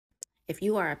If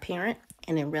you are a parent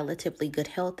and in relatively good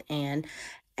health and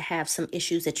have some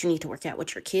issues that you need to work out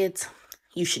with your kids,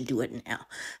 you should do it now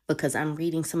because I'm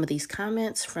reading some of these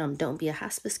comments from Don't Be a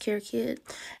Hospice Care Kid,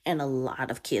 and a lot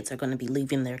of kids are going to be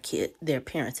leaving their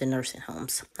parents in nursing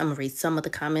homes. I'm going to read some of the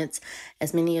comments,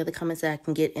 as many of the comments that I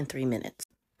can get in 3 minutes.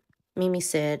 Mimi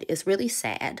said, it's really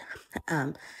sad.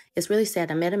 Um, it's really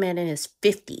sad. I met a man in his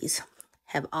 50s,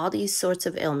 have all these sorts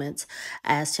of ailments.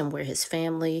 I asked him where his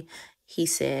family. He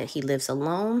said he lives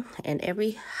alone and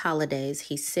every holidays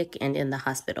he's sick and in the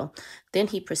hospital. Then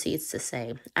he proceeds to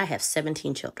say, I have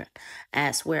 17 children. I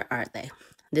asked, where are they?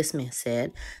 This man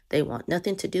said, they want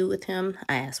nothing to do with him.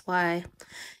 I asked why.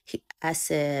 I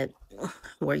said,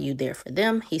 were you there for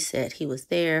them? He said he was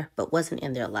there, but wasn't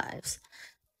in their lives.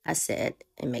 I said,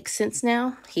 it makes sense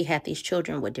now. He had these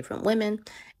children with different women,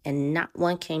 and not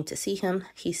one came to see him.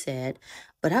 He said,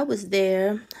 but I was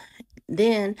there.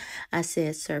 Then I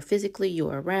said, sir, physically you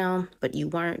were around, but you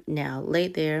weren't. Now lay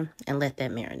there and let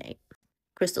that marinate.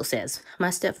 Crystal says, my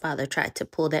stepfather tried to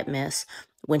pull that mess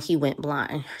when he went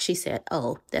blind. She said,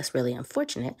 oh, that's really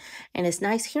unfortunate. And it's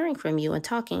nice hearing from you and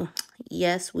talking.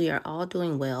 Yes, we are all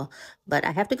doing well, but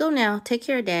I have to go now. Take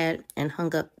care, Dad. And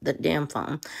hung up the damn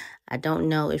phone. I don't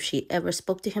know if she ever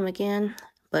spoke to him again,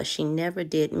 but she never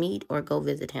did meet or go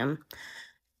visit him.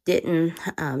 Didn't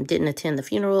attend the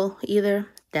funeral either.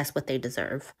 That's what they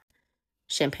deserve.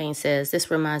 Champagne says,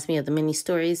 this reminds me of the many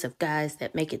stories of guys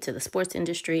that make it to the sports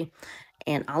industry,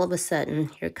 and all of a sudden,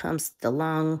 here comes the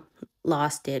long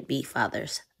lost deadbeat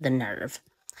fathers, the nerve.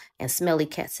 And Smelly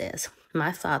Cat says,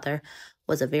 my father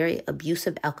was a very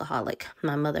abusive alcoholic.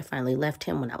 My mother finally left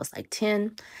him when I was like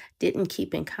 10, didn't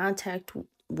keep in contact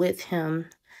with him.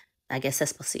 I guess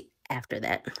that's supposed to be after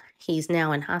that. He's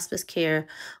now in hospice care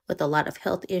with a lot of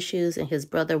health issues, and his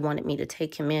brother wanted me to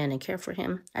take him in and care for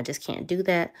him. I just can't do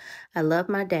that. I love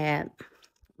my dad,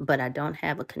 but I don't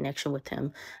have a connection with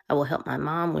him. I will help my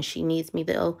mom when she needs me,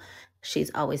 though.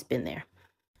 She's always been there.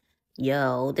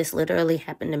 Yo, this literally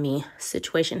happened to me.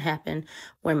 Situation happened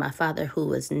where my father, who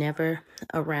was never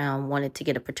around, wanted to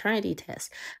get a paternity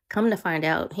test. Come to find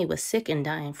out, he was sick and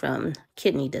dying from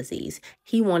kidney disease.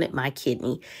 He wanted my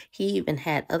kidney. He even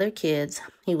had other kids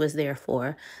he was there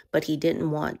for, but he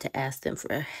didn't want to ask them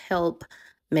for help.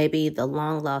 Maybe the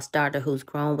long lost daughter who's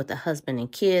grown with a husband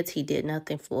and kids, he did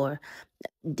nothing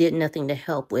to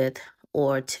help with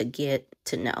or to get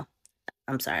to know.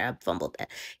 I'm sorry, I fumbled that.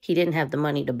 He didn't have the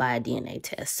money to buy a DNA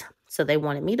test. So they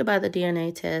wanted me to buy the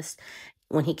DNA test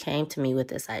when he came to me with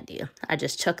this idea. I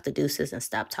just chucked the deuces and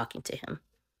stopped talking to him.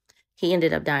 He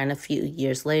ended up dying a few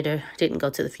years later, didn't go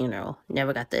to the funeral,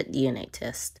 never got the DNA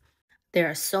test. There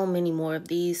are so many more of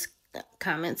these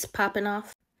comments popping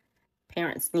off.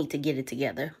 Parents need to get it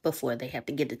together before they have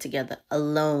to get it together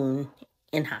alone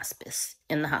in hospice,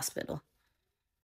 in the hospital.